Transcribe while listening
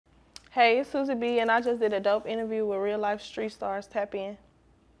Hey, it's Susie B, and I just did a dope interview with real life street stars. Tap in.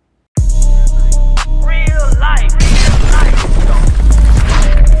 Real life.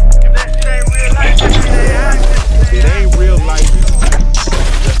 If that shit ain't real life, it ain't real life.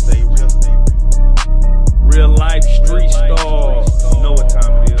 Just say real life street stars. You know what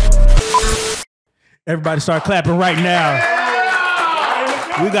time it is. Everybody start clapping right now.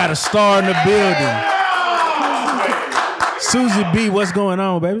 We got a star in the building. Susie B, what's going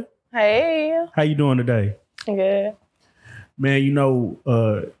on, baby? Hey. How you doing today? Good. Man, you know,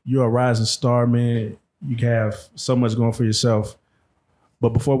 you're a rising star, man. You have so much going for yourself.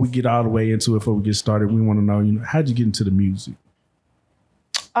 But before we get all the way into it, before we get started, we want to know, how'd you get into the music?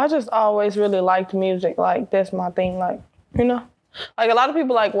 I just always really liked music. Like, that's my thing. Like, like a lot of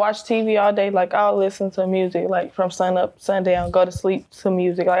people like watch TV all day. Like, I'll listen to music, like from sun up, sundown, go to sleep to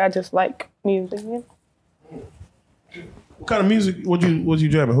music. Like, I just like music. What kind of music was you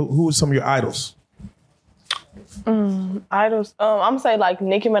jamming? Who was some of your idols? Idols. I'm gonna say like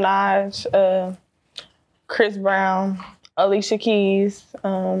Nicki Minaj, Chris Brown, Alicia Keys.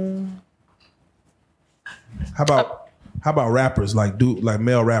 How about rappers like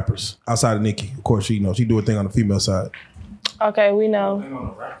male rappers outside of Nicki? Of course, she do a thing on the female side. Okay, we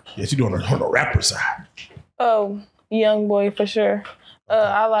know. Yeah, she doing it on the rapper side. Oh, YoungBoy for sure.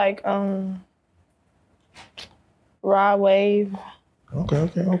 I like Rod Wave.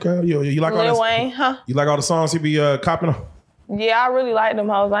 Okay. You like all Lil that? Wayne, huh? You like all the songs he be copying on? Yeah, I really like them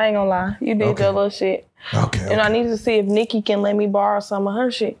hoes. I ain't gonna lie. You did your little shit. Okay. And I need to see if Nicki can let me borrow some of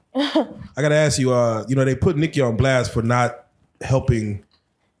her shit. I gotta ask you, they put Nicki on blast for not helping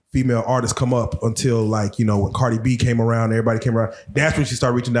female artists come up until when Cardi B came around, everybody came around. That's when she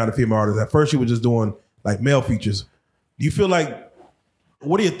started reaching down to female artists. At first she was just doing like male features. Do you feel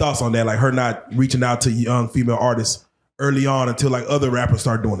what are your thoughts on that? Like her not reaching out to young female artists early on until like other rappers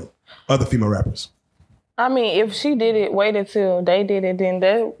start doing it, other female rappers? I mean, if she did it, waited till they did it, then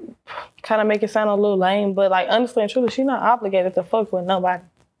that kind of make it sound a little lame. But like, honestly and truly, she not obligated to fuck with nobody.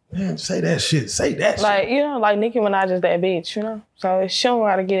 Man, say that shit. Say that like, shit. Like Nicki Minaj is that bitch, So she don't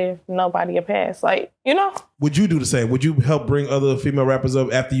gotta give nobody a pass. Like, Would you do the same? Would you help bring other female rappers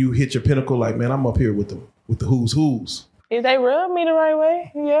up after you hit your pinnacle? Like, man, I'm up here with the who's. If they rub me the right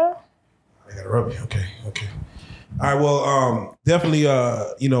way, yeah. I gotta rub you. Okay. All right, well, definitely,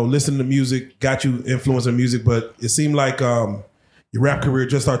 listening to music got you influencing music, but it seemed like your rap career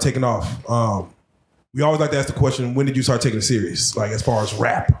just started taking off. We always like to ask the question, when did you start taking it serious, like as far as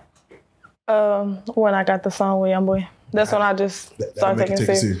rap? When I got the song with YoungBoy. That's when I just started taking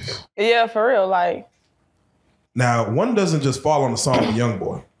it serious. Yeah, for real. Like, now, one doesn't just fall on the song with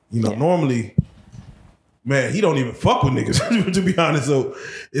YoungBoy. Normally, man, he don't even fuck with niggas, to be honest. So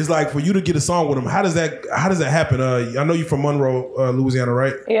it's like for you to get a song with him, how does that happen? I know you from Monroe, Louisiana,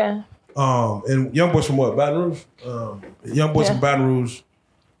 right? Yeah. And YoungBoy's from what? Baton Rouge? YoungBoy's from Baton Rouge.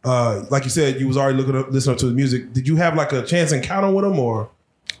 Like you said, you was already listening to his music. Did you have like a chance encounter with him or?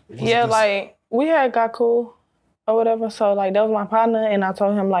 Yeah, like we had got cool or whatever. So like that was my partner and I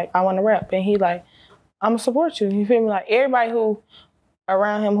told him like I want to rap. And he like, I'm gonna support you. You feel me? Like everybody who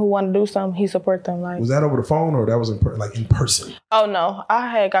around him who want to do something, he support them. Like, was that over the phone or that was in person? Oh no, I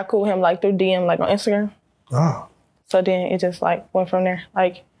had got cool with him like through DM, like on Instagram. Ah. So then it just like went from there.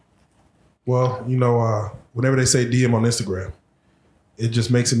 Like, well, whenever they say DM on Instagram, it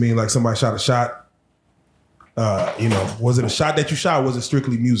just makes it mean like somebody shot a shot. Was it a shot that you shot? Or was it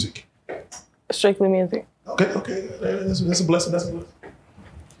strictly music? Strictly music. Okay, that's a blessing.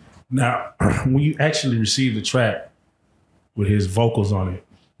 Now, when you actually received the track with his vocals on it,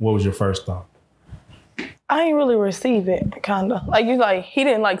 what was your first thought? I ain't really receive it, kinda. Like he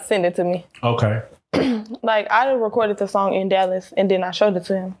didn't like send it to me. Okay. Like I recorded the song in Dallas and then I showed it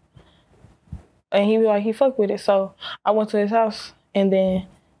to him. And he fucked with it. So I went to his house and then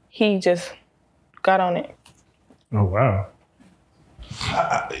he just got on it. Oh wow.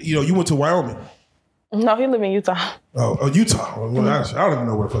 You went to Wyoming. No, he live in Utah. Oh, Utah. Well, I don't even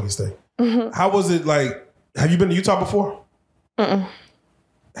know where the fuck he stay. Mm-hmm. How was it like? Have you been to Utah before? Mm-mm.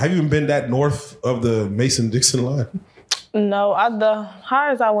 Have you even been that north of the Mason-Dixon line? No, the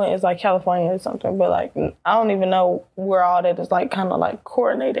highest I went is like California or something, but like I don't even know where all that is like kind of like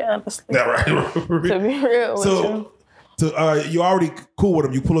coordinated, honestly. Yeah, right. To be real with you. So you already cool with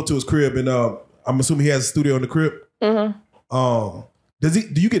him. You pull up to his crib and I'm assuming he has a studio in the crib. Mm-hmm.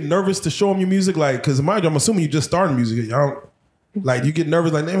 Do you get nervous to show him your music? Like, because mind you, I'm assuming you just started music. Like, you get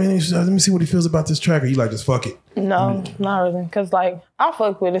nervous, like, let me see what he feels about this track, or you like, just fuck it? No, not really. Because, like, I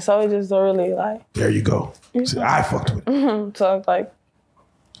fuck with it, so it just really, like... There you go. See, I fucked with it. So, like...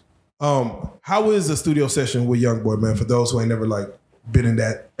 How is a studio session with YoungBoy, man, for those who ain't never, like, been in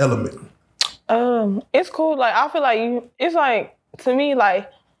that element? It's cool. Like I feel like it's like to me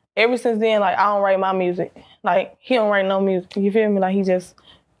like ever since then like I don't write my music. Like he don't write no music. You feel me? Like he just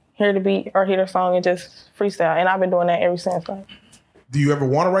hear the beat or hear the song and just freestyle. And I've been doing that ever since. Like, do you ever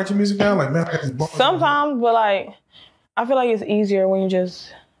want to write your music down? Like, man, I got this bar. Sometimes, but like I feel like it's easier when you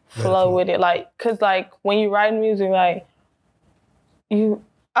just flow with it. Like, cause like when you write music, like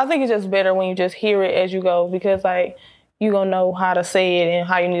I think it's just better when you just hear it as you go because like you gonna know how to say it and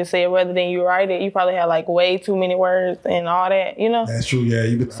how you need to say it rather than you write it. You probably have like way too many words and all that, you know? That's true,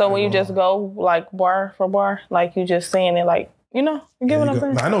 yeah. So when you just go like bar for bar, like you just saying it like, you know, you get what I'm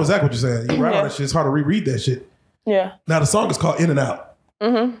saying? I know exactly what you're saying. You write all that shit. It's hard to reread that shit. Yeah. Now the song is called In and Out.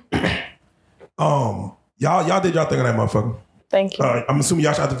 Y'all did y'all thing on that motherfucker. Thank you. I'm assuming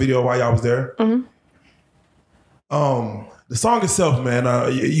y'all shot the video while y'all was there. The song itself, man,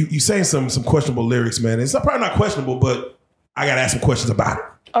 you saying some questionable lyrics, man. It's probably not questionable, but I gotta ask some questions about it.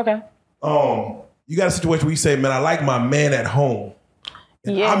 Okay. You got a situation where you say, man, I like my man at home.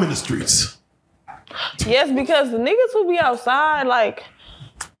 And I'm in the streets. Yes, because the niggas who be outside, like,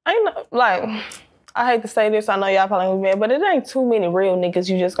 I hate to say this, I know y'all probably gonna be mad, but it ain't too many real niggas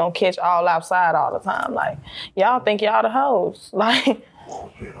you just gonna catch all outside all the time. Like, y'all think y'all the hoes. Like,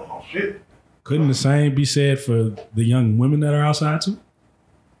 shit. Couldn't the same be said for the young women that are outside too?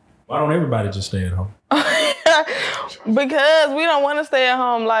 Why don't everybody just stay at home? Because we don't want to stay at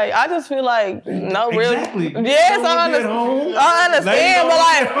home. Like, I just feel like Exactly. Yes, I understand, but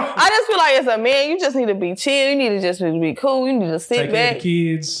like, I just feel like as a man, you just need to be chill. You need to just be cool. You need to sit Take back. care of the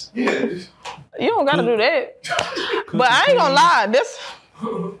kids. Yeah. You don't gotta do that. But I ain't gonna lie.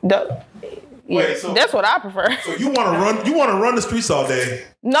 That's what I prefer. So you want to run the streets all day?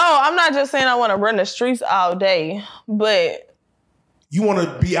 No, I'm not just saying I want to run the streets all day, but you want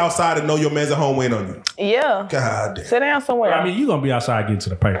to be outside and know your man's at home waiting on you. Yeah. God damn. Sit down somewhere. I mean, you gonna be outside getting to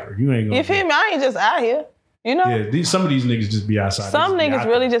the paper. You ain't gonna. You feel me? I ain't just out here. You know? Yeah, some of these niggas just be outside. Some niggas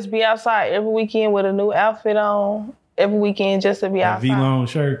really just be outside every weekend with a new outfit on. Every weekend just to be outside. V-long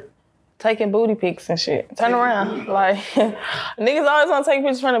shirt. Taking booty pics and shit. Turn around. Like, niggas always want to take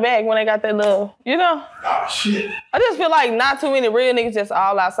pictures from the back when they got that little, you know? Oh, shit. I just feel like not too many real niggas just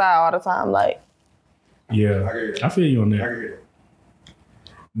all outside all the time. Like, yeah, I feel you on that. I hear it.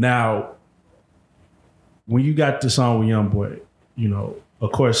 Now, when you got the song with YoungBoy, you know,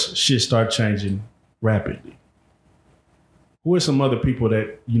 of course, shit start changing rapidly. Who are some other people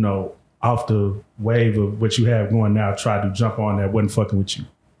that, you know, off the wave of what you have going now, try to jump on that wasn't fucking with you?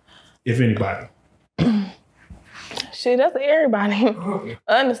 If anybody. Shit, that's everybody.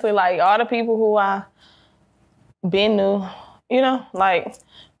 Honestly, like all the people who I been to, you know, like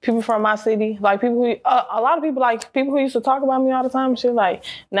people from my city, like people who, a lot of people, like people who used to talk about me all the time and shit, like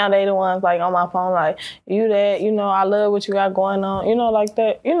now they the ones like on my phone, like you that, you know, I love what you got going on, you know, like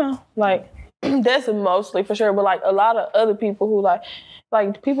that, you know, like that's mostly for sure. But like a lot of other people who like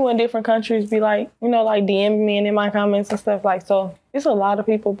people in different countries be like, you know, like DM me and in my comments and stuff like, so it's a lot of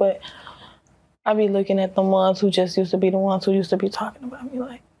people, but I be looking at the ones who just used to be the ones who used to be talking about me,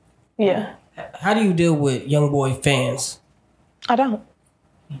 like, yeah. How do you deal with YoungBoy fans? I don't.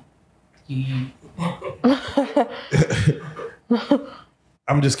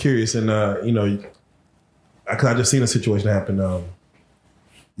 I'm just curious, and you know, cause I just seen a situation happen.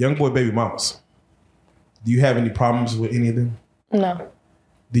 YoungBoy baby mamas. Do you have any problems with any of them? No.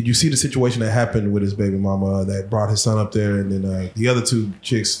 Did you see the situation that happened with his baby mama that brought his son up there, and then the other two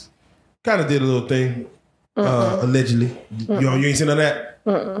chicks kind of did a little thing, allegedly? You ain't seen none of that?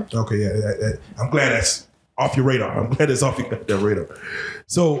 Okay, yeah. I'm glad that's off your radar. I'm glad it's off your radar.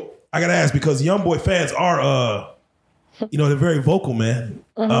 So I gotta ask, because YoungBoy fans are, you know, they're very vocal, man.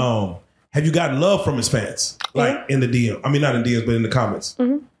 Have you gotten love from his fans, like in the DM? I mean, not in DMs, but in the comments.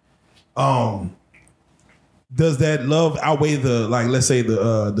 Does that love outweigh the, like, let's say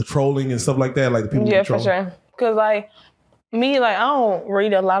the trolling and stuff like that, like the people? Yeah, for sure. Cause like me, like I don't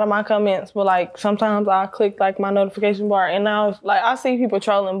read a lot of my comments, but like sometimes I click like my notification bar and I see people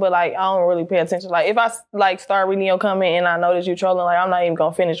trolling, but like I don't really pay attention. Like if I like start reading your comment and I know that you trolling, like I'm not even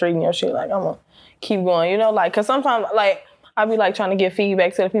gonna finish reading your shit. Like I'm gonna keep going, you know, like cause sometimes like I be like trying to give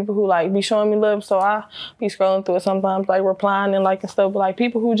feedback to the people who like be showing me love, so I be scrolling through it sometimes, like replying and like and stuff. But like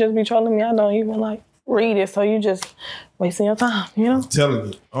people who just be trolling me, I don't even like read it, so you just wasting your time, you know? I'm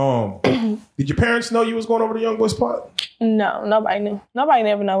telling you. Did your parents know you was going over to YoungBoy spot? No, nobody knew. Nobody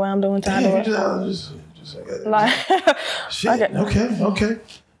never know what I'm doing. Like, shit. Okay.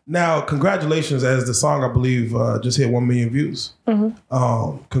 Now, congratulations, as the song, I believe, just hit 1 million views.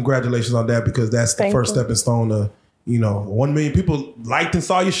 Congratulations on that, because that's the first stepping stone to, you know, 1 million people liked and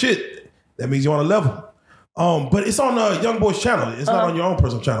saw your shit. That means you're on a level. But it's on YoungBoy's channel. It's not on your own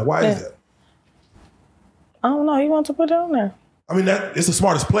personal channel. Why is that? I don't know. He wants to put it on there. I mean, it's the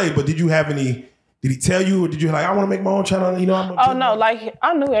smartest play. But did you have any? Did he tell you, or did you like? I want to make my own channel. You know, I'm no. Like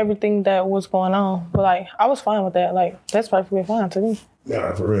I knew everything that was going on, but like I was fine with that. Like that's perfectly fine to me.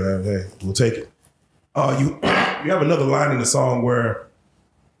 Yeah, for real. Hey, we'll take it. You have another line in the song where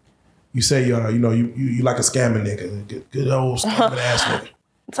you say, you like a scamming nigga, good old scamming ass nigga.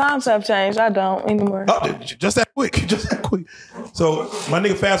 Times have changed. I don't anymore. Oh, just that quick. So my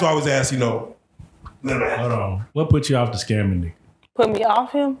nigga Fast will always ask, Hold on. What put you off the scamming nigga? Put me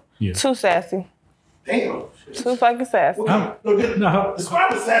off him? Yeah. Too sassy. Damn. Too fucking sassy. No.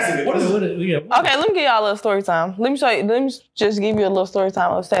 Describe the sassy nigga. What is it? Okay, let me give y'all a little story time. Let me just give you a little story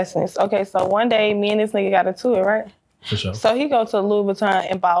time of sassiness. Okay, so one day me and this nigga got into it, right? For sure. So he go to Louis Vuitton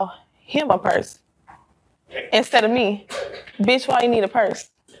and bought him a purse instead of me. Bitch, why you need a purse?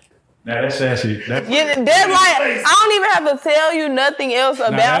 Now that's sassy. Yeah, they're like, I don't even have to tell you nothing else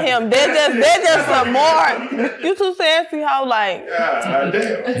about him. They're just some more. You too sassy, how like.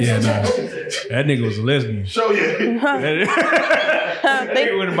 Yeah, nah. That nigga was a lesbian. Show you. That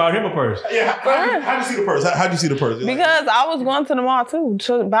nigga went and bought him a purse. Yeah, how'd you see the purse? How'd you see the purse? Because I was going to the mall too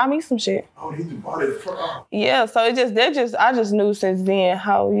to buy me some shit. Oh, he bought it. Yeah, so I just knew since then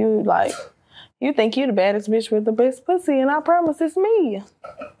how you like. You think you the baddest bitch with the best pussy, and I promise it's me.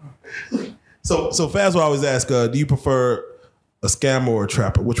 So Faz will always ask, do you prefer a scammer or a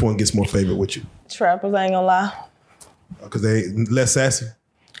trapper? Which one gets more favorite with you? Trappers, I ain't gonna lie. Because they less sassy?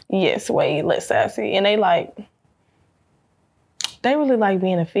 Yes, way less sassy. And they really like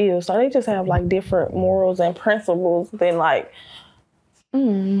being in the field. So they just have like different morals and principles than like,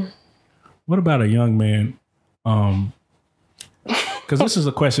 What about a young man? Because this is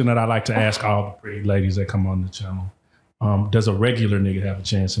a question that I like to ask all the pretty ladies that come on the channel. Does a regular nigga have a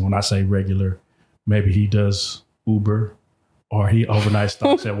chance? And when I say regular, maybe he does Uber or he overnight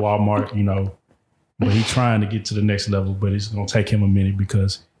stops at Walmart, but he's trying to get to the next level, but it's going to take him a minute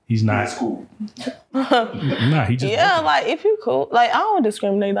because he's not cool. Nah, he just yeah, like if you cool, like I don't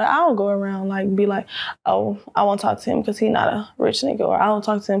discriminate. Like I don't go around like be like, oh, I won't talk to him because he's not a rich nigga, or I don't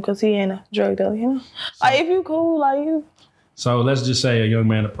talk to him because he ain't a drug dealer. Like if you cool, like you. So let's just say a young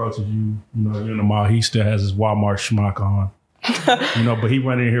man approaches you, you're in the mall, he still has his Walmart schmuck on, but he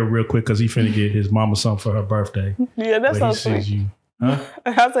run in here real quick because he finna get his mama something for her birthday. Yeah, that's so sweet. You. Huh?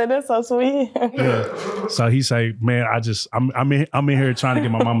 I said that's so sweet. Yeah. So he say, man, I'm in here trying to get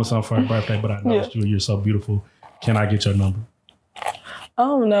my mama something for her birthday, but I noticed you and you're so beautiful. Can I get your number? I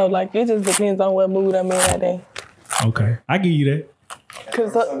don't know. Like it just depends on what mood I'm in that day. Okay, I give you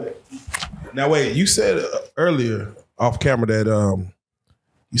that. Now wait, you said earlier off camera that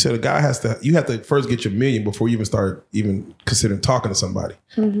you said you have to first get your million before you even start considering talking to somebody,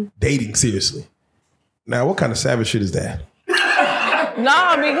 dating seriously. Now, what kind of savage shit is that?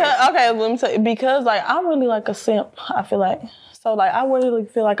 No, let me tell you, because like I'm really like a simp. I feel like so like I really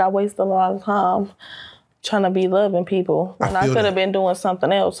feel like I waste a lot of time trying to be loving people when I could have been doing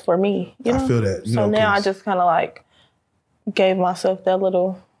something else for me. I feel that. So now I just kind of like gave myself that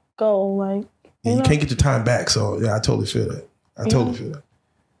little goal, like. You can't get your time back, so yeah, I totally feel that. Totally feel that.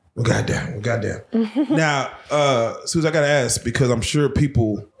 Well, goddamn. Now, Susie, I gotta ask because I'm sure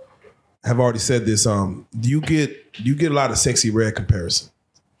people have already said this. Do you get a lot of Sexyy Red comparison?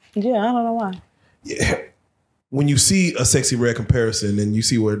 Yeah, I don't know why. Yeah, when you see a Sexyy Red comparison and you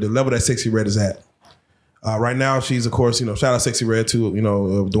see where the level that Sexyy Red is at, right now she's of course shout out Sexyy Red too,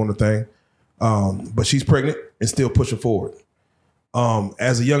 doing the thing, but she's pregnant and still pushing forward.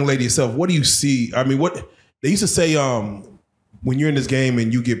 As a young lady yourself, what do you see? I mean, what they used to say, when you're in this game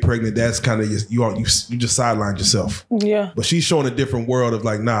and you get pregnant, that's kind of you just sidelined yourself. Yeah. But she's showing a different world of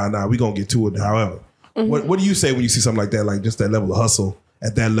like, nah, we gonna get to it. However, what do you say when you see something like that, like just that level of hustle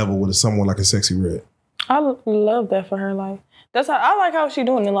at that level with someone like a Sexyy Red? I love that for her. Like that's how I like how she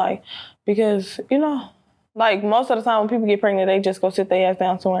doing it. Like because like most of the time when people get pregnant, they just go sit their ass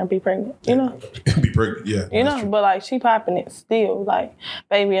down somewhere and be pregnant. Be pregnant, yeah. But like she popping it still, like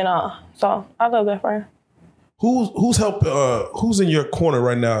baby and all. So I love that for her. Who's in your corner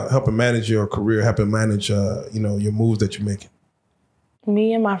right now, helping manage your career, helping manage your moves that you're making?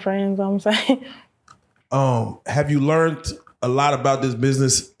 Me and my friends. I'm saying. Have you learned a lot about this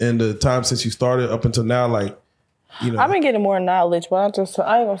business in the time since you started up until now? Like, I've been getting more knowledge, but I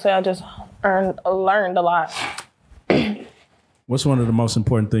ain't gonna say I just learned a lot. What's one of the most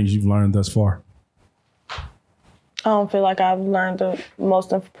important things you've learned thus far? I don't feel like I've learned the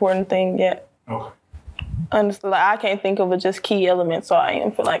most important thing yet. Okay. Honestly, like, I can't think of just key elements, so I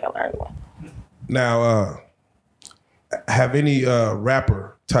didn't feel like I learned one. Now, have any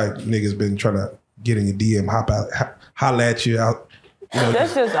rapper type niggas been trying to getting a DM, holla at you out. You know,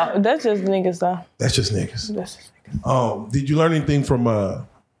 That's just niggas though. that's just niggas. That's just niggas. Did you learn anything from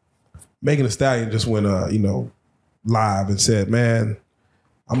Megan Thee Stallion just went live and said, man,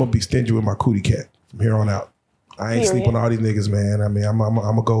 I'm gonna be stingy with my cootie cat from here on out. I ain't sleeping on all these niggas, man. I mean, I'm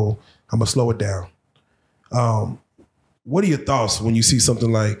gonna slow it down. What are your thoughts when you see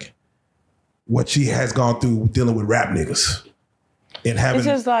something like what she has gone through dealing with rap niggas and having, It's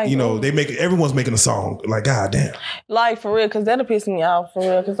just like, everyone's making a song. Like, God damn. Like, for real, because that'll piss me off, for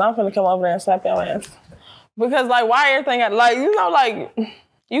real, because I'm finna come over there and slap your ass. Because, like, why everything,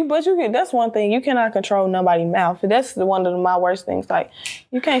 that's one thing. You cannot control nobody's mouth. That's one of my worst things. Like,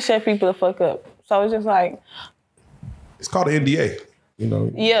 you can't shut people the fuck up. So it's just like. It's called an NDA.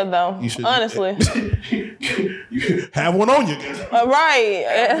 Yeah, though. Honestly. You have one on you. Right.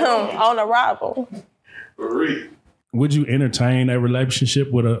 On arrival. Would you entertain a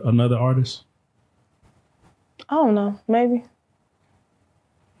relationship with another artist? I don't know. Maybe.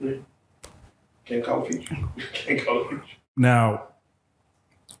 Can't call it future. Now,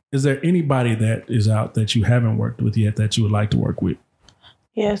 is there anybody that is out that you haven't worked with yet that you would like to work with?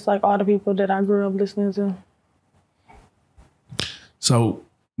 Yeah, it's like all the people that I grew up listening to. So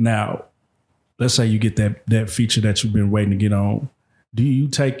now, let's say you get that feature that you've been waiting to get on. Do you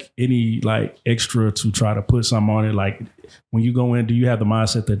take any extra to try to put something on it? Like when you go in, do you have the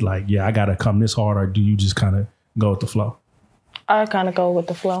mindset that I gotta come this hard, or do you just kind of go with the flow? I kind of go with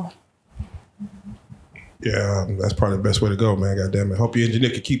the flow. Yeah, that's probably the best way to go, man. God damn it. Hope your engineer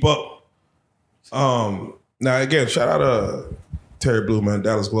can keep up. Now again, shout out to Terry Blue, man,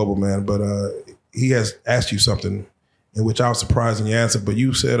 Dallas Global, man. But he has asked you something in which I was surprised in your answer, but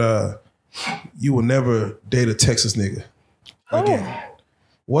you said you will never date a Texas nigga again. Oh.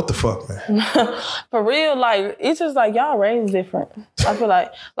 What the fuck, man? For real, it's just y'all raised different. I feel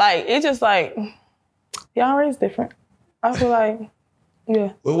like it's just y'all raised different. I feel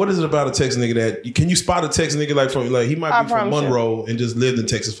yeah. Well, what is it about a Texas nigga that can you spot a Texas nigga he might be from Monroe and just lived in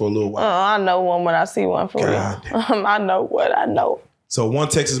Texas for a little while? I know one when I see one, for real. I know what I know. So one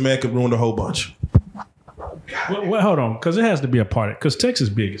Texas man could ruin the whole bunch. Well, hold on, because it has to be a part of, because Texas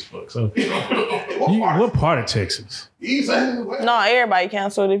big as fuck. So, what part of Texas? No, everybody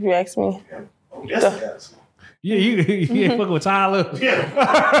canceled if you ask me. Yeah, you ain't fucking with Tyler.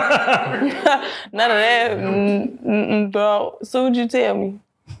 None of that. Bro, soon you tell me.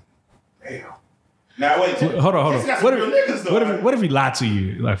 Damn. Now wait. Hold on. What if he lied to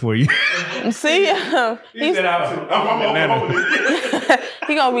you, for you? See, he said I'm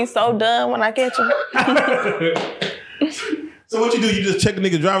he gonna be so done when I catch him. So what you do? You just check the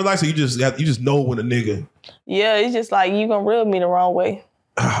nigga driver's license. You just know when a nigga. Yeah, it's just you gonna rub me the wrong way.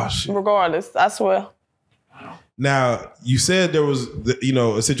 Oh shit. Regardless, I swear. Now you said there was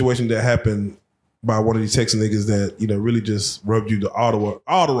a situation that happened by one of these Texas niggas that really just rubbed you all the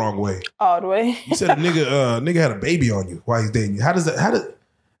wrong way. All the way. You said a nigga had a baby on you while he's dating you. How does a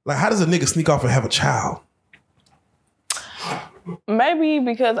nigga sneak off and have a child? Maybe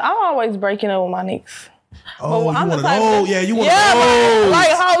because I'm always breaking up with my niggas. Oh, you want to know? You want to know?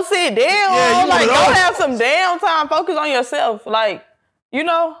 Yeah, hoe, sit down. Yeah, go have some downtime. Focus on yourself.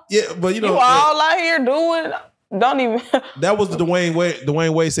 Yeah, but you all out here doing. Don't even. That was the Dwayne Wade.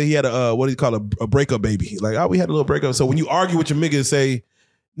 Dwayne Wade said he had a what do you call a breakup baby? We had a little breakup. So when you argue with your nigga and say,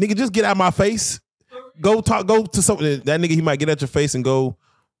 "Nigga, just get out of my face," go to something. That nigga, he might get at your face and go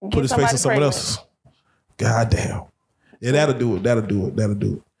put his face on someone else's. God damn. Yeah, that'll do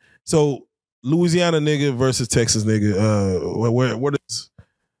it. So Louisiana nigga versus Texas nigga.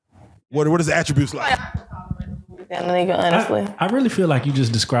 What is the attributes like? Nigga, honestly. I really feel like you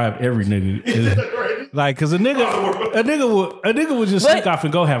just described every nigga. Cause a nigga would just sneak off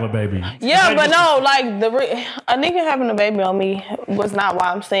and go have a baby. Yeah, but no, a nigga having a baby on me was not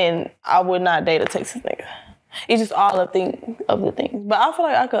why I'm saying I would not date a Texas nigga. It's just all of the things. But I feel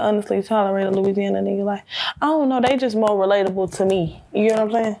like I could honestly tolerate a Louisiana nigga. I don't know, they just more relatable to me. You know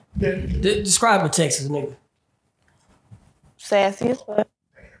what I'm saying? Describe a Texas nigga. Sassy as fuck.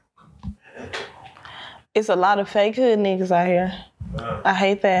 It's a lot of fake hood niggas out here. I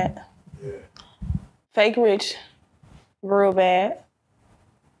hate that. Yeah. Fake rich. Real bad.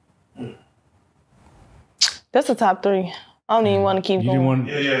 That's the top 3. I don't even want to keep going.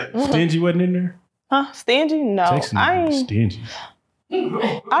 Yeah. Stingy wasn't in there? Huh? Stingy? No. Texas I ain't. Stingy.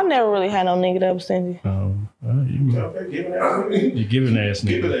 I never really had no nigga that was stingy. You giving ass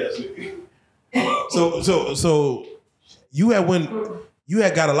nigga. So you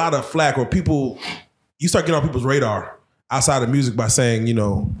had got a lot of flack or people. You start getting on people's radar outside of music by saying,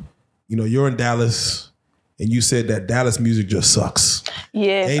 you're in Dallas and you said that Dallas music just sucks.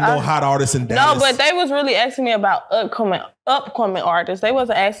 Yes. Ain't no hot artists in Dallas. No, but they was really asking me about upcoming artists. They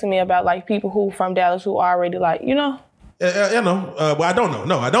wasn't asking me about like people who from Dallas who already like, you know. Well, I don't know.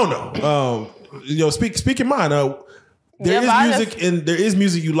 No, I don't know. Speak your mind. There is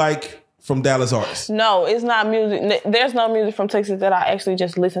music you like from Dallas artists. No, it's not music. There's no music from Texas that I actually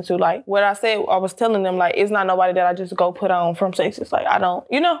just listen to. Like what I said, I was telling them like it's not nobody that I just go put on from Texas. Like I don't,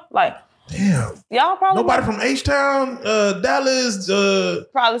 like. Damn. Y'all probably nobody from H-Town, Dallas,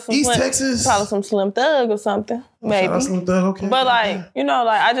 probably some East Texas, probably some Slim Thug or something, maybe. Slim Thug, okay. But like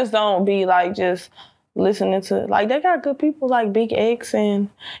I just don't be like just listening to like they got good people like Big X and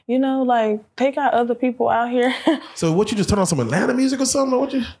like they got other people out here. So what you just turn on some Atlanta music or something? Or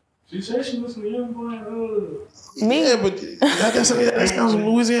what you? She said she listened to YoungBoy. Me? Yeah, but I guess that sounds from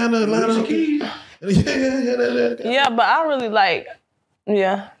Louisiana, Atlanta. Yeah, but I really like,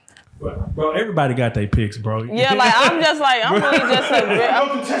 yeah. Bro, everybody got their picks, bro. Yeah, like I'm really just I'm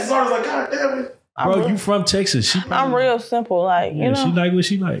from Texas artists, like, God damn it. Bro, you from Texas. I'm real simple, like, you know. She like what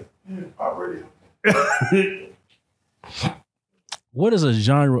she like. What is a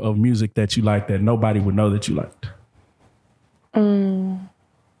genre of music that you like that nobody would know that you liked?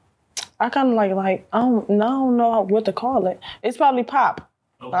 I kind of like I don't know what to call it. It's probably pop.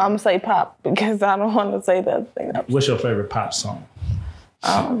 Okay. I'm gonna say pop because I don't want to say the other thing. What's your favorite pop song?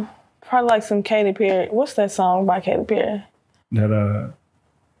 Probably like some Katy Perry. What's that song by Katy Perry?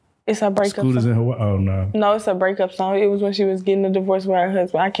 It's a breakup Scooters song. In Hawaii. Oh no. No, it's a breakup song. It was when she was getting a divorce with her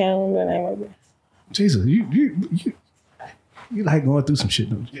husband. I can't remember the name of it. Jesus, you like going through some shit,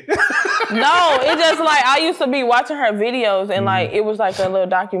 don't you? No, it's just like I used to be watching her videos and like it was like a little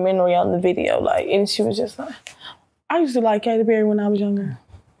documentary on the video, like, and she was just like, I used to like Katy Perry when I was younger.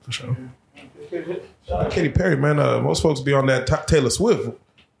 For sure. Katy Perry, man. Most folks be on that Taylor Swift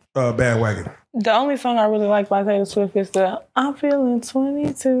bandwagon. The only song I really like by Taylor Swift is the I'm Feeling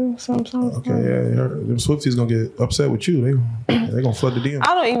 22. Some song. Okay, yeah. Them Swifties gonna get upset with you. They gonna flood the DM.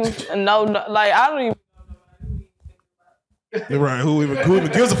 I don't even know. Like I don't even. You're right. Who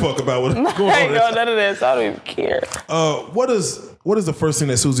even gives a fuck about what's going on? I ain't know none of that, so I don't even care. What is the first thing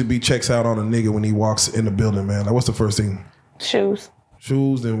that Susie B checks out on a nigga when he walks in the building, man? Like, what's the first thing? Shoes.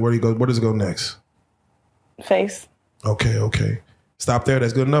 Then where do you go? Where does it go next? Face. Okay. Stop there.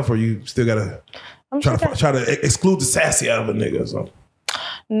 That's good enough, or you still gotta try to exclude the sassy out of a nigga or something?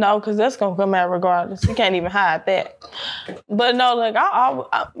 No, because that's gonna come out regardless. You can't even hide that. But no, like I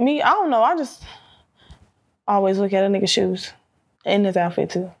don't know. I just always look at a nigga's shoes and his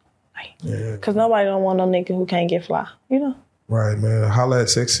outfit too. Because nobody don't want no nigga who can't get fly, you know? Right, man. Holla at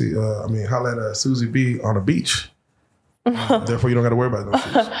Susie B on the beach. Therefore, you don't got to worry about those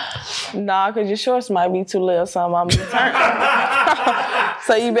shoes. Nah, because your shorts might be too little, something I'm gonna turn.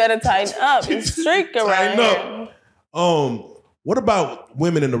 So you better tighten up. It's strict around here. What about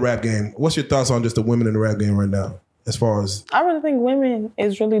women in the rap game? What's your thoughts on just the women in the rap game right now? As far as I really think women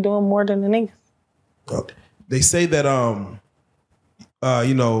is really doing more than the niggas. They say that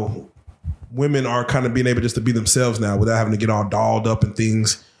women are kind of being able just to be themselves now without having to get all dolled up and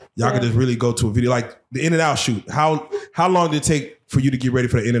things. Y'all can just really go to a video like the In and Out shoot. How long did it take for you to get ready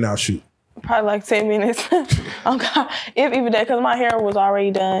for the In and Out shoot? Probably like 10 minutes. Oh God, if even that, because my hair was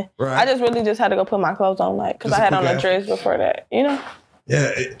already done. Right. I just really had to go put my clothes on, like, because I had on a dress before that, you know. Yeah.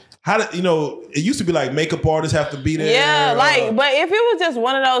 It used to be like makeup artists have to be there. Yeah, but if it was just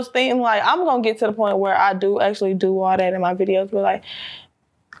one of those things, like, I'm gonna get to the point where I do actually do all that in my videos, but like.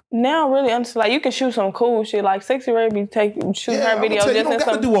 Now, really, honestly, like, you can shoot some cool shit. Like, Sexyy Red be shooting her videos. You don't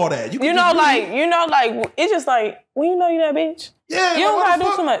gotta do all that. It's just like, when you know you that bitch. Yeah, you don't gotta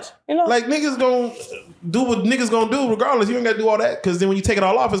do too much. You know, like niggas gonna do what niggas gonna do regardless. You ain't gotta do all that because then when you take it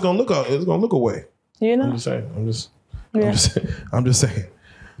all off, it's gonna look away. You know, I'm just saying. I'm just saying.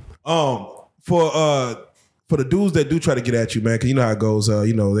 For the dudes that do try to get at you, man, because you know how it goes.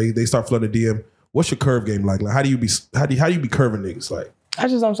 They start flooding the DM. What's your curve game like? Like, how do you be curving niggas like? I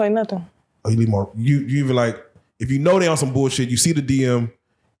just don't say nothing. Oh, you leave more. You even like if you know they on some bullshit, you see the DM,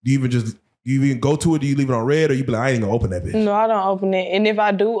 you even go to it, do you leave it on red or you be like, I ain't gonna open that bitch? No, I don't open it. And if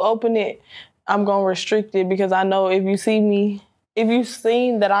I do open it, I'm gonna restrict it because I know if you seen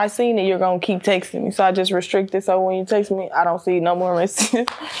that I seen it, you're gonna keep texting me. So I just restrict it. So when you text me, I don't see no more messages.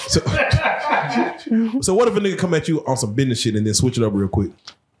 So what if a nigga come at you on some business shit and then switch it up real quick?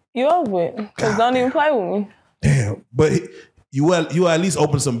 You over it. Because don't even play with me. Damn. But you at least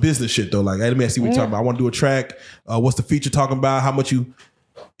open some business shit though. Like, hey, let me ask you what you're talking about. I want to do a track. What's the feature talking about? How much you?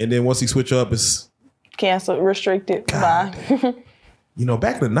 And then once he switch up, it's cancel, restricted. Bye.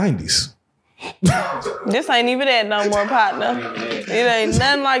 Back in the 90s, This ain't even that no more, partner. It ain't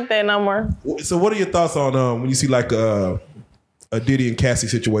nothing like that no more. So what are your thoughts on when you see like a Diddy and Cassie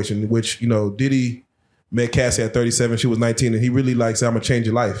situation, which, you know, Diddy met Cassie at 37, she was 19, and he really like said, I'm gonna change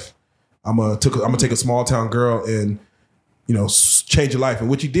your life. I'm gonna take a small town girl and, you know, change your life. And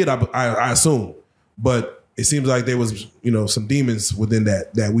which he did, I assume. But it seems like there was, you know, some demons within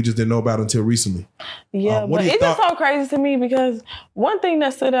that we just didn't know about until recently. Yeah, but it's just so crazy to me because one thing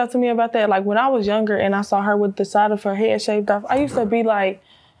that stood out to me about that, like when I was younger and I saw her with the side of her head shaved off, I used to be like,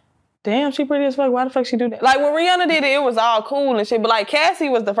 damn, she pretty as fuck. Why the fuck she do that? Like when Rihanna did it, it was all cool and shit. But like Cassie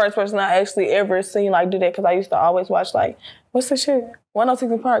was the first person I actually ever seen like do that because I used to always watch like, what's the shit?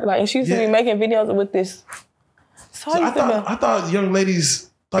 106 in Park. Like, and she used to be making videos with this. So I thought young ladies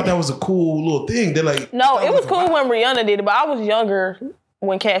thought that was a cool little thing. They're like, no, it was cool when Rihanna did it, but I was younger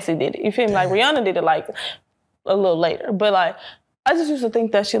when Cassie did it. You feel me? Like Rihanna did it like a little later, but like I just used to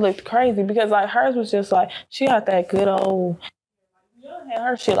think that shit looked crazy because like hers was just like she had that good old. Had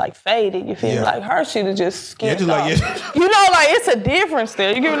her shit like faded, you feel me? Like her shit is just skin you know, like it's a difference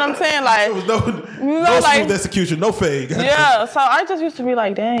there. You get what I'm saying? Like there was no like, smooth execution, no fade. Yeah, so I just used to be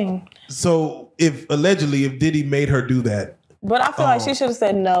like, dang. So if Diddy made her do that, but I feel like she should have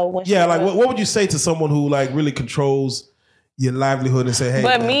said no. When like what would you say to someone who like really controls your livelihood and say, hey?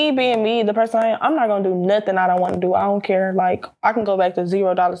 But me being me, the person I am, I'm not gonna do nothing I don't want to do. I don't care. Like I can go back to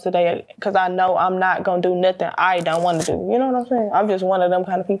 $0 today because I know I'm not gonna do nothing I don't want to do. You know what I'm saying? I'm just one of them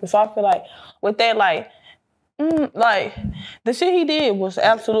kind of people. So I feel like with that, like the shit he did was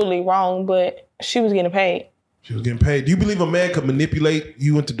absolutely wrong, but she was getting paid. She was getting paid. Do you believe a man could manipulate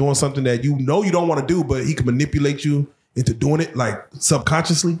you into doing something that you know you don't want to do, but he could manipulate you into doing it, like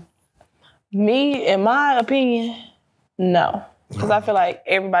subconsciously? Me, in my opinion, no. Because I feel like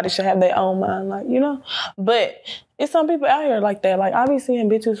everybody should have their own mind, like, you know? But it's some people out here like that. Like, I be seeing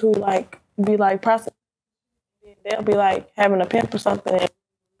bitches who, like, be like prostitutes. They'll be, like, having a pimp or something.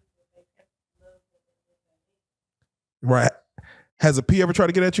 Right. Has a P ever tried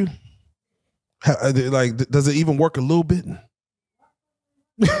to get at you? Like, does it even work a little bit?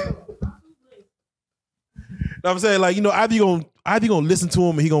 I'm saying, like, you know, either you gonna listen to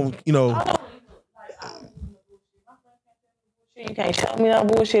him and he gonna, you know. You can't show me no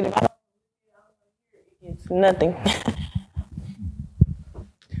bullshit. If I don't, it's nothing.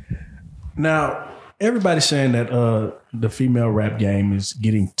 Now, everybody's saying that the female rap game is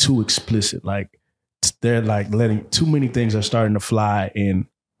getting too explicit. Like they're like letting too many things are starting to fly, and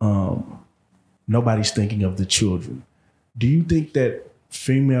nobody's thinking of the children. Do you think that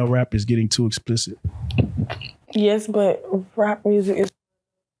female rap is getting too explicit? Yes, but rap music is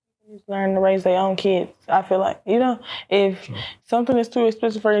learn to raise their own kids. I feel like, you know, if something is too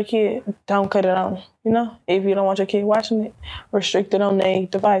explicit for your kid, don't cut it on. You know, if you don't want your kid watching it, restrict it on their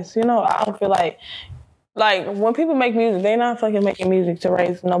device. You know, I don't feel like when people make music, they're not fucking making music to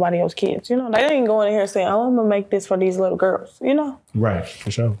raise nobody else's kids. You know, they ain't going in here saying, "Oh, I'm gonna make this for these little girls." You know, right? For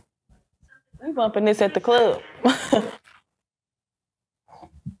sure. We bumping this at the club.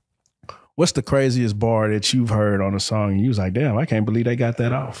 What's the craziest bar that you've heard on a song and you was like, damn, I can't believe they got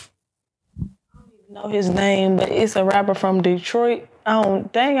that off? Know his name, but it's a rapper from Detroit.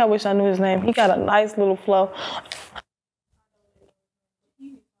 I wish I knew his name. He got a nice little flow.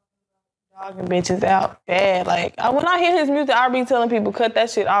 Dogging bitches out bad. Like when I hear his music, I be telling people cut that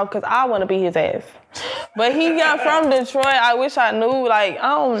shit off because I want to be his ass. But he got from Detroit. I wish I knew. Like I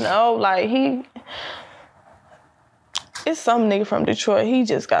don't know. Like it's some nigga from Detroit. He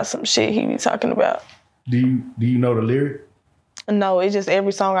just got some shit he be talking about. Do you know the lyric? No, it's just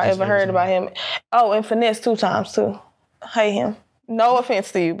every song I ever heard about him. Oh, and Finesse 2 times too. Hate him. No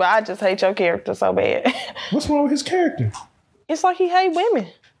offense to you, but I just hate your character so bad. What's wrong with his character? It's like he hate women.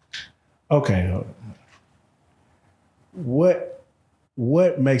 Okay.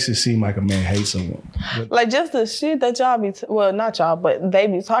 What makes it seem like a man hates a woman? Like just the shit that y'all be, well, not y'all, but they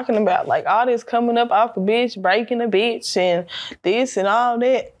be talking about. Like all this coming up off a bitch, breaking a bitch, and this and all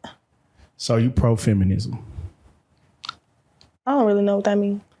that. So you pro-feminism? I don't really know what that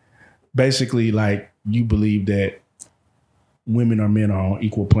means. Basically, like you believe that women or men are on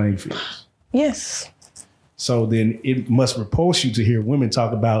equal playing fields. Yes. So then it must repulse you to hear women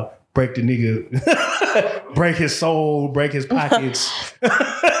talk about break the nigga, break his soul, break his pockets,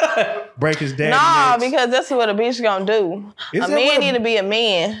 break his daddy. Nah, because that's what a bitch gonna do. A man need to be a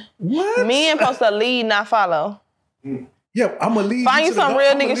man. What? Men supposed to lead, not follow. Yeah, I'm gonna lead. Find you some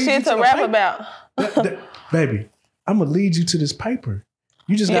real nigga shit to rap about. Baby, I'm gonna lead you to this paper.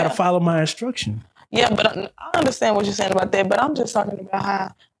 You just gotta follow my instruction. Yeah, but I understand what you're saying about that, but I'm just talking about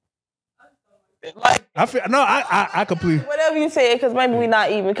how Like, I feel no, I completely. whatever you said, because maybe we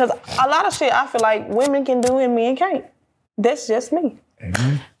not even. Because a lot of shit I feel like women can do and men can't. That's just me.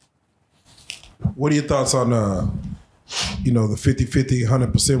 Amen. What are your thoughts on the 50-50,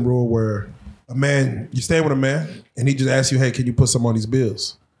 100% rule where a man, you stay with a man and he just asks you, hey, can you put some on these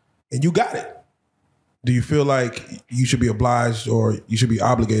bills? And you got it. Do you feel like you should be obliged or you should be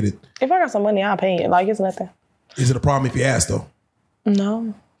obligated? If I got some money, I'll pay it. Like, it's nothing. Is it a problem if you ask though?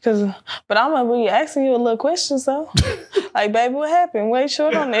 No. But I'm gonna be asking you a little question, so like, baby, what happened? Wait,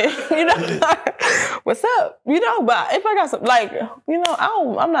 short on it. What's up? But if I got some, like,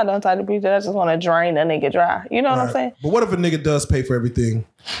 I'm not the type of bitch that I just want to drain a nigga dry. You know what I'm saying? But what if a nigga does pay for everything,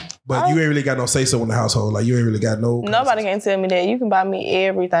 but you ain't really got no say so in the household? Like, you ain't really got no. Nobody can tell me that. You can buy me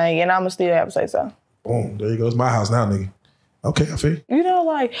everything, and I'ma still have to say so. Boom, there you go. It's my house now, nigga. Okay, I feel you.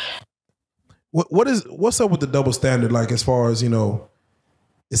 Like, what's up with the double standard? Like, as far as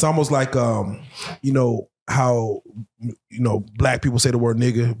it's almost like how black people say the word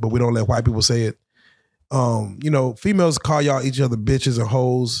nigga, but we don't let white people say it. Females call y'all each other bitches and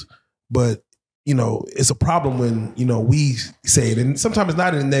hoes, but it's a problem when we say it, and sometimes it's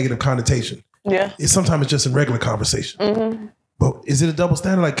not in a negative connotation. Yeah, sometimes it's just in regular conversation. Mm-hmm. But is it a double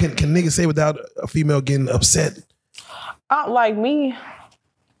standard? Like, can niggas say without a female getting upset? Like me,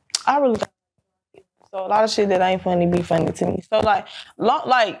 I really. So a lot of shit that ain't funny be funny to me. So like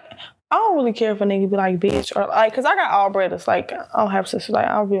I don't really care if a nigga be like bitch or like, cause I got all brothers. Like, I don't have sisters. Like,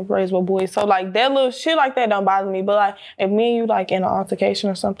 I've been raised with boys. So like, that little shit like that don't bother me. But like, if me and you like in an altercation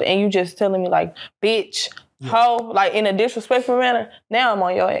or something, and you just telling me like bitch, hoe, like in a disrespectful manner, now I'm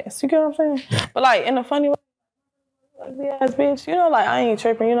on your ass. You get what I'm saying? Yeah. But like in a funny way, like the ass bitch, like I ain't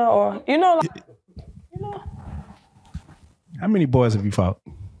tripping, or How many boys have you fought?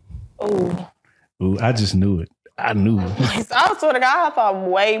 Ooh, I just knew it. I knew it. I swear to God, I thought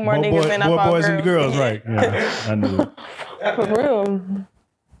way more niggas than I fought boys girls. and girls, right? Yeah, I knew it. For real.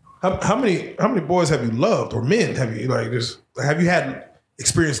 How many boys have you loved, or men have you have you had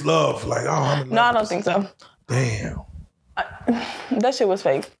experienced love? Like, I'm in love. No, I don't think so. Damn. That shit was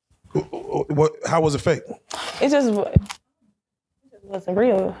fake. What? How was it fake? It just wasn't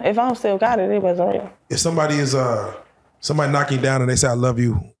real. If I still got it, it wasn't real. If somebody is somebody knocking you down and they say I love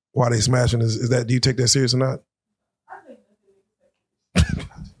you while they smashing, is that, do you take that serious or not?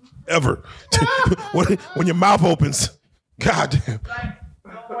 Ever. When your mouth opens, goddamn.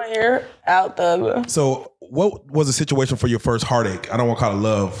 One ear out the other. So what was the situation for your first heartache? I don't want to call it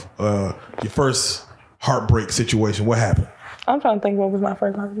love. Your first heartbreak situation. What happened? I'm trying to think what was my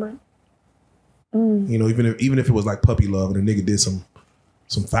first heartbreak. Even if it was like puppy love and a nigga did some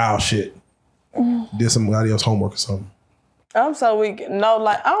foul shit, did somebody else homework or something. I'm so weak. No,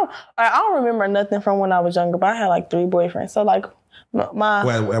 like I don't remember nothing from when I was younger, but I had like 3 boyfriends. So like at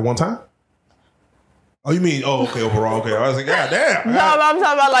one time? Oh, you mean okay, overall? Okay, I was like, God damn. No, I'm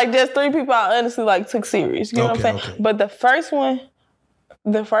talking about like just 3 people I honestly like took serious. You know what I'm saying? Okay. But the first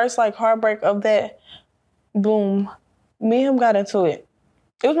like heartbreak of that, boom, me and him got into it.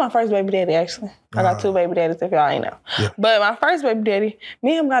 It was my first baby daddy, actually. I got 2 baby daddies, if y'all ain't know. Yeah. But my first baby daddy,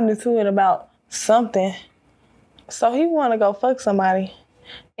 me and him got into it about something. So he wanted to go fuck somebody.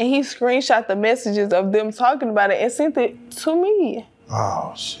 And he screenshot the messages of them talking about it and sent it to me.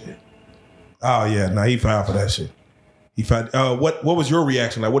 Oh, shit. Oh, yeah. Nah, he filed for that shit. He filed. What was your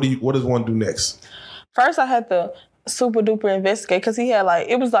reaction? Like, what does one do next? First, I had to super duper investigate because he had like,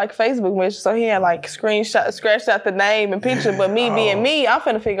 it was like Facebook message. So he had like scratched out the name and picture. But me being me, I'm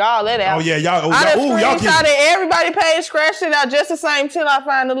finna figure all that out. Oh, yeah. Y'all screenshotted everybody page, scratched it out just the same till I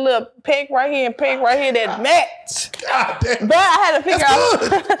find a little pic right here and pic right here that matched. God damn. But I had to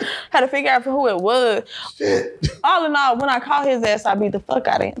figure out for who it was. Shit. All in all, when I call his ass, I beat the fuck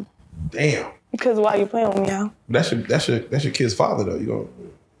out of him. Damn. Because why you playing with me, y'all? That's your kid's father though.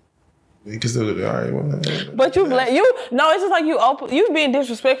 You consider all right. Well, but it's just like you being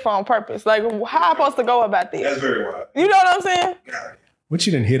disrespectful on purpose. Like, how am I supposed to go about this? That's very wild. You know what I'm saying? What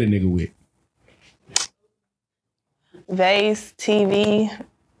you done hit a nigga with? Vase, TV,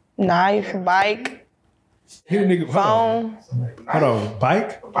 knife, bike, hit a nigga phone. Hold on,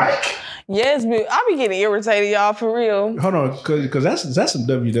 bike. Yes, but I be getting irritated, y'all, for real. Hold on, cause that's some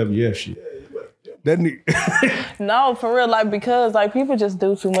WWF shit. That nigga. No, for real, like, because like people just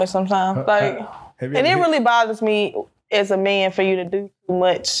do too much sometimes. Like, and it really bothers me as a man for you to do too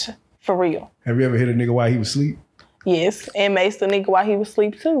much, for real. Have you ever hit a nigga while he was asleep? Yes, and maced the nigga while he was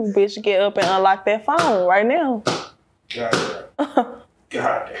asleep too. Bitch, get up and unlock that phone right now. God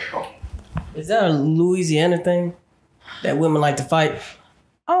damn. Is that a Louisiana thing that women like to fight?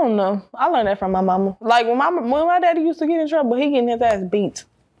 I don't know. I learned that from my mama. Like when my daddy used to get in trouble, he getting his ass beat.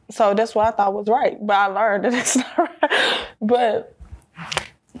 So that's what I thought was right. But I learned that it's not right. But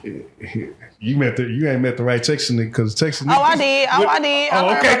You ain't met the right Texas nigga because the Texas nigga. I did. I did.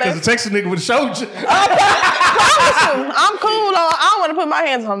 Oh, okay, because the Texas nigga would have showed you. I'm cool. I don't want to put my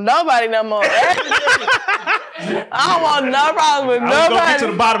hands on nobody no more. I don't want no problems with I was gonna get to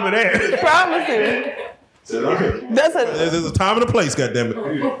nobody. the bottom of that. Promise you. That's There's a time and a place,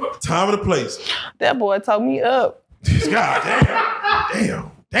 goddammit. Time and a place. that boy told me up. God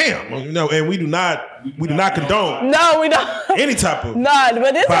damn. You know, and we do not condone No, we don't. any type of Nah,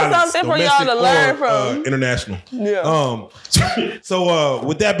 but this is violence, something for y'all to domestic learn or, from. international. Yeah. So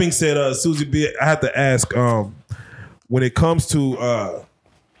with that being said, Susie B, I have to ask, when it comes to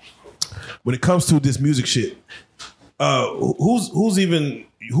this music shit, who's even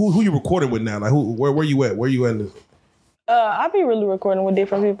who you recording with now? Like where you at? Where you at? I be really recording with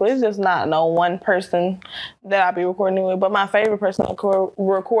different people. It's just not no one person that I be recording with. But my favorite person to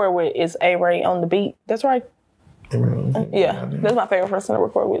record with is A-Ray on the beat. That's right. Yeah, that's my favorite person to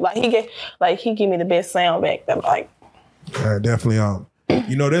record with. Like he give me the best sound back. That like. Definitely.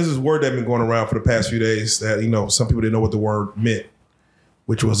 You know, there's this word that's been going around for the past few days that, you know, some people didn't know what the word meant,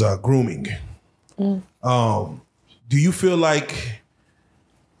 which was grooming. Do you feel like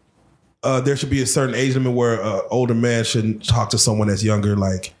there should be a certain age limit where an older man shouldn't talk to someone that's younger,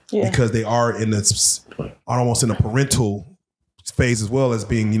 like because they are almost in a parental phase as well as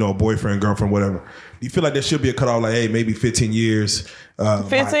being, you know, a boyfriend, girlfriend, whatever. Do you feel like there should be a cutoff, like, hey, maybe 15 years?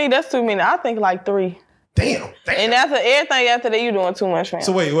 15? That's too many. I think like 3. Damn. And after everything after that, you doing too much, man.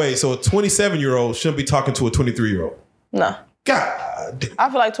 So wait. So a 27-year-old shouldn't be talking to a 23-year-old? No. God damn. I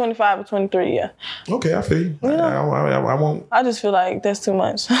feel like 25 or 23, yeah. Okay, I feel you. I won't. I just feel like that's too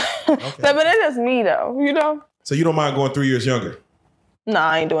much. But that's just me, though, you know? So you don't mind going 3 years younger? No,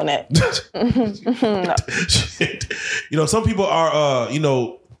 I ain't doing that. No. Shit. You know, some people are,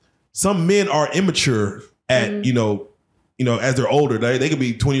 some men are immature at, you know, as they're older. They could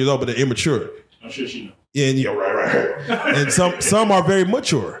be 20 years old, but they're immature. I'm sure she knows. And right. And some are very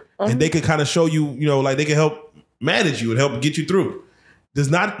mature, and they can kind of show you, you know, like they can help manage you and help get you through. Does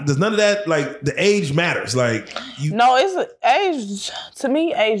none of that, like, the age matters? Like you. No, it's age. To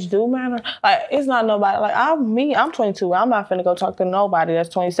me, age do matter. Like, it's not nobody. Like, I'm 22. I'm not finna go talk to nobody that's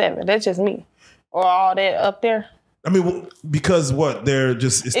 27. That's just me. Or all that up there. I mean, because what? They're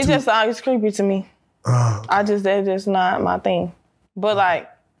just... It's creepy to me. That's just not my thing. But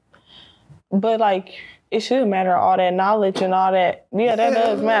like, it should matter, all that knowledge and all that. Yeah, that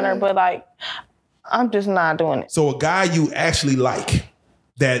does matter. But, like, I'm just not doing it. So a guy you actually like,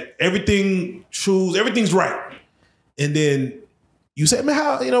 that everything's right. And then you say, man,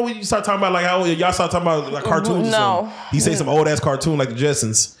 how, you know, when you start talking about, like, how y'all start talking about, like, cartoons or something. He say some old ass cartoon like the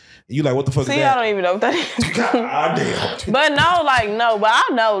Jetsons. And you like, what the fuck is that? See, I don't even know what that is. God damn. But but I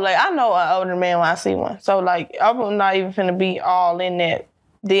know an older man when I see one. So, like, I'm not even finna be all in that,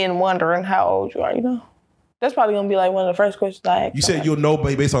 then wondering how old you are, you know? That's probably gonna be like one of the first questions I ask. You said you'll know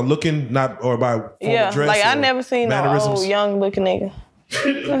based on looking, not or by formal dress. Like I never seen no mannerisms? old young looking nigga.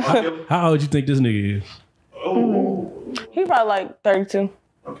 How old you think this nigga is? He probably like 32.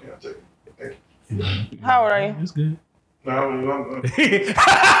 Okay, I'll take it. Thank you. How old are you? That's good. No, I'm 3 years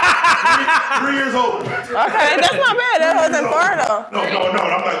old. Okay, that's not bad. That wasn't far though. No.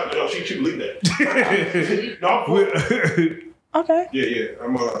 I'm like, yo, she believe that. No, I'm cool. Okay. Yeah.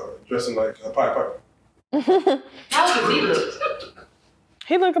 I'm dressing like a Pied Piper. How old does he look?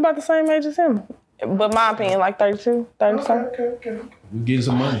 He look about the same age as him. But my opinion, like 32, 30 something. Okay. We getting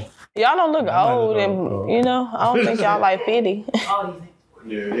some money. Y'all don't look old and, you know, I don't think y'all like 50. Oh,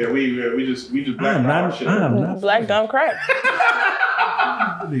 Yeah. We just black I'm power not. shit. I'm not. Black don't crack.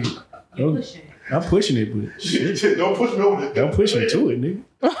 I'm pushing it, but shit. Don't push me over there. Don't push me to it,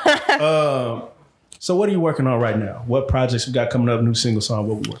 nigga. So what are you working on right now? What projects you got coming up? New single song?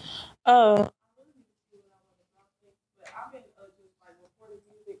 What we working?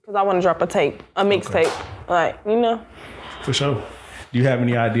 Because I want to drop a mixtape. Like, you know. For sure. Do you have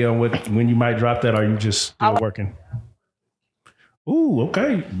any idea on when you might drop that, or are you just still working? Ooh,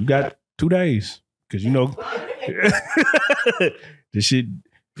 okay. You got 2 days. Because, you know, this shit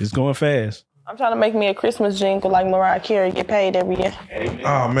is going fast. I'm trying to make me a Christmas jingle like Mariah Carey, get paid every year.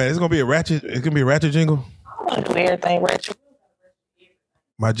 Oh man, it's gonna be a ratchet jingle. I want to do everything ratchet.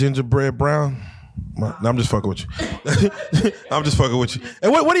 My gingerbread brown. No, I'm just fucking with you. I'm just fucking with you.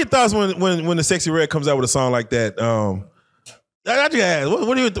 And what are your thoughts when the Sexyy Red comes out with a song like that? I just ask.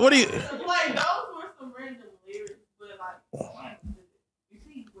 What do you? Like, those were some random lyrics, but like, you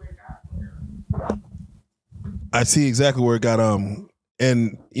see where it got. I see exactly where it got.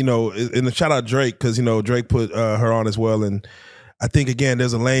 And you know, and the shout out Drake, because you know Drake put her on as well, and I think again,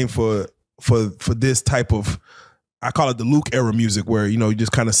 there's a lane for this type of, I call it the Luke era music, where you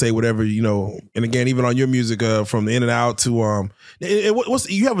just kind of say whatever And again, even on your music, from the In and Out to what's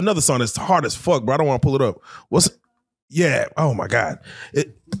you have another song that's hard as fuck, bro. I don't want to pull it up. Yeah. Oh my God.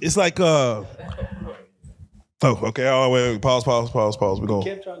 It's like Oh, okay. Oh, wait. Pause. We're going. I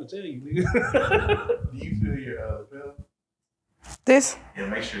kept trying to tell you, nigga. Do you feel your bell? This? Yeah,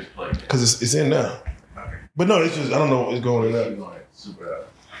 make sure it's plugged in. Because it's in now. Okay. But no, it's just I don't know what's going in there. Super.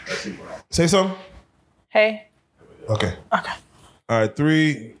 Say something. Hey. Okay. Okay. All right.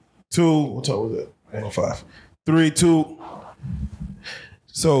 3, 2. What time was that? 105. 3, 2.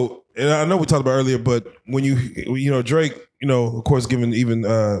 So, and I know we talked about earlier, but when Drake, of course, giving even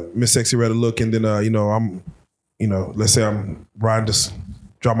Miss Sexyy Red a look, and then I'm, let's say I'm riding to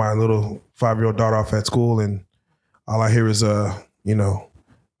drop my little 5-year-old daughter off at school, and all I hear is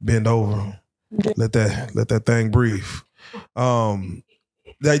bend over, let that thing breathe. Do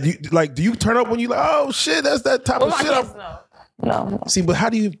you turn up when you like, oh shit, that's that type of shit? No. See, but how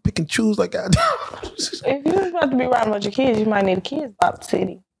do you pick and choose like that? If you're about to be riding with your kids, you might need a kids bop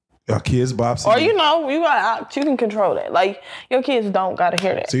city. Your kids bop city. Or you can control that. Like your kids don't gotta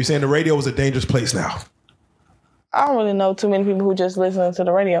hear that. So you're saying the radio is a dangerous place now? I don't really know too many people who just listen to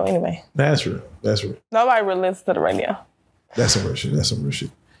the radio anyway. That's real. Nobody really listens to the radio. That's some real shit.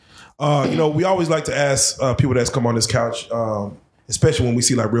 We always like to ask people that's come on this couch, especially when we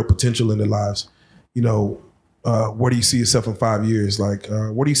see like real potential in their lives, where do you see yourself in 5 years? Like,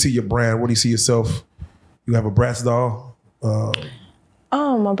 where do you see your brand? Where do you see yourself? You have a Bratz doll?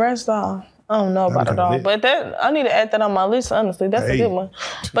 My Bratz doll. I don't know about it all, but I need to add that on my list. Honestly, that's a good one.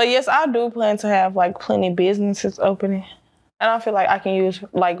 But yes, I do plan to have like plenty of businesses opening, and I feel like I can use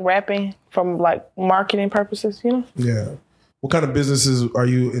like rapping from like marketing purposes. Yeah. What kind of businesses are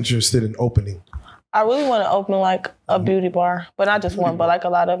you interested in opening? I really want to open like a beauty bar, but not just one, but like a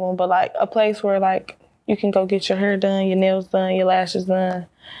lot of them. But like a place where like you can go get your hair done, your nails done, your lashes done,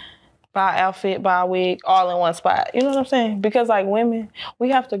 buy an outfit, buy a wig, all in one spot. You know what I'm saying? Because like women, we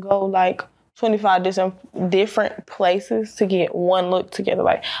have to go like 25 different places to get one look together.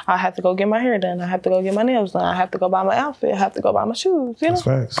 Like I have to go get my hair done. I have to go get my nails done. I have to go buy my outfit. I have to go buy my shoes. That's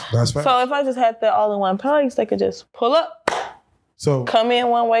facts. So if I just had that all in one place, they could just pull up, come in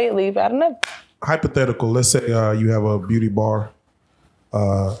one way, leave out another. Hypothetical, let's say you have a beauty bar.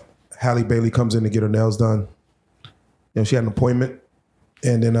 Halle Bailey comes in to get her nails done. She had an appointment,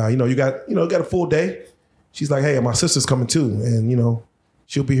 and then you got a full day. She's like, hey, my sister's coming too, and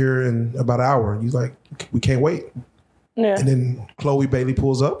she'll be here in about an hour. You're like, we can't wait. Yeah. And then Chloe Bailey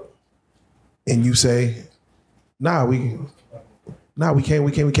pulls up, and you say, we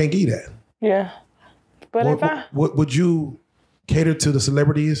can't give you that. Yeah. But would you cater to the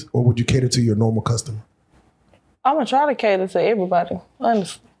celebrities, or would you cater to your normal customer? I'm gonna try to cater to everybody,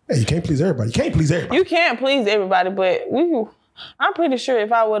 honestly. Hey, you can't please everybody. You can't please everybody, but I'm pretty sure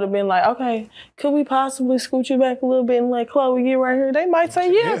if I would have been like, okay, could we possibly scoot you back a little bit and let Chloe get right here? They might say,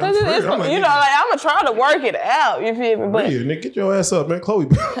 yeah, I'm gonna try to work it out. You feel me? But Nick, get your ass up, man, Chloe.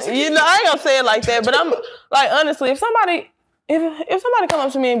 I ain't gonna say it like that, but I'm like, honestly, if somebody come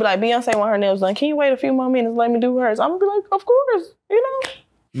up to me and be like, Beyonce want her nails done, can you wait a few more minutes, let me do hers? I'm gonna be like, of course,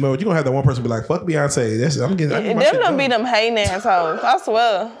 No, you're gonna have that one person be like, fuck Beyonce. I'm getting my shit them done. be them hating assholes. I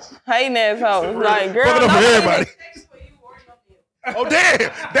swear. Hating assholes. Like, girl, fucking up for everybody. Oh,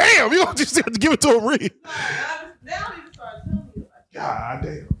 damn. You just have to give it to a read. God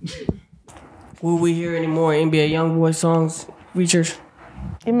damn. Will we hear any more NBA YoungBoy songs features?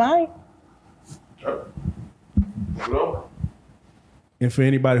 You might. And for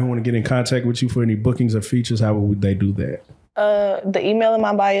anybody who want to get in contact with you for any bookings or features, how would they do that? The email in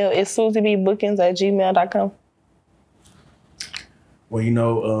my bio is susiebbookings@gmail.com. Well,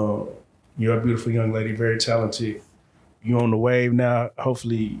 you're a beautiful young lady, very talented. You on the wave now.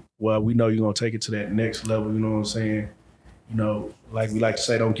 Hopefully, we know you're going to take it to that next level. You know what I'm saying? Like we like to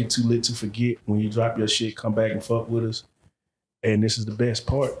say, don't get too lit to forget. When you drop your shit, come back and fuck with us. And this is the best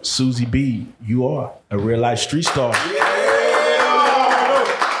part. Susie B, you are a real life street star.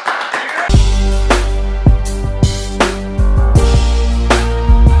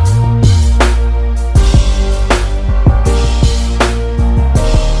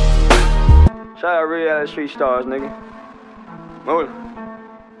 Shout out real life street stars, nigga. Move.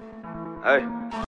 Hey.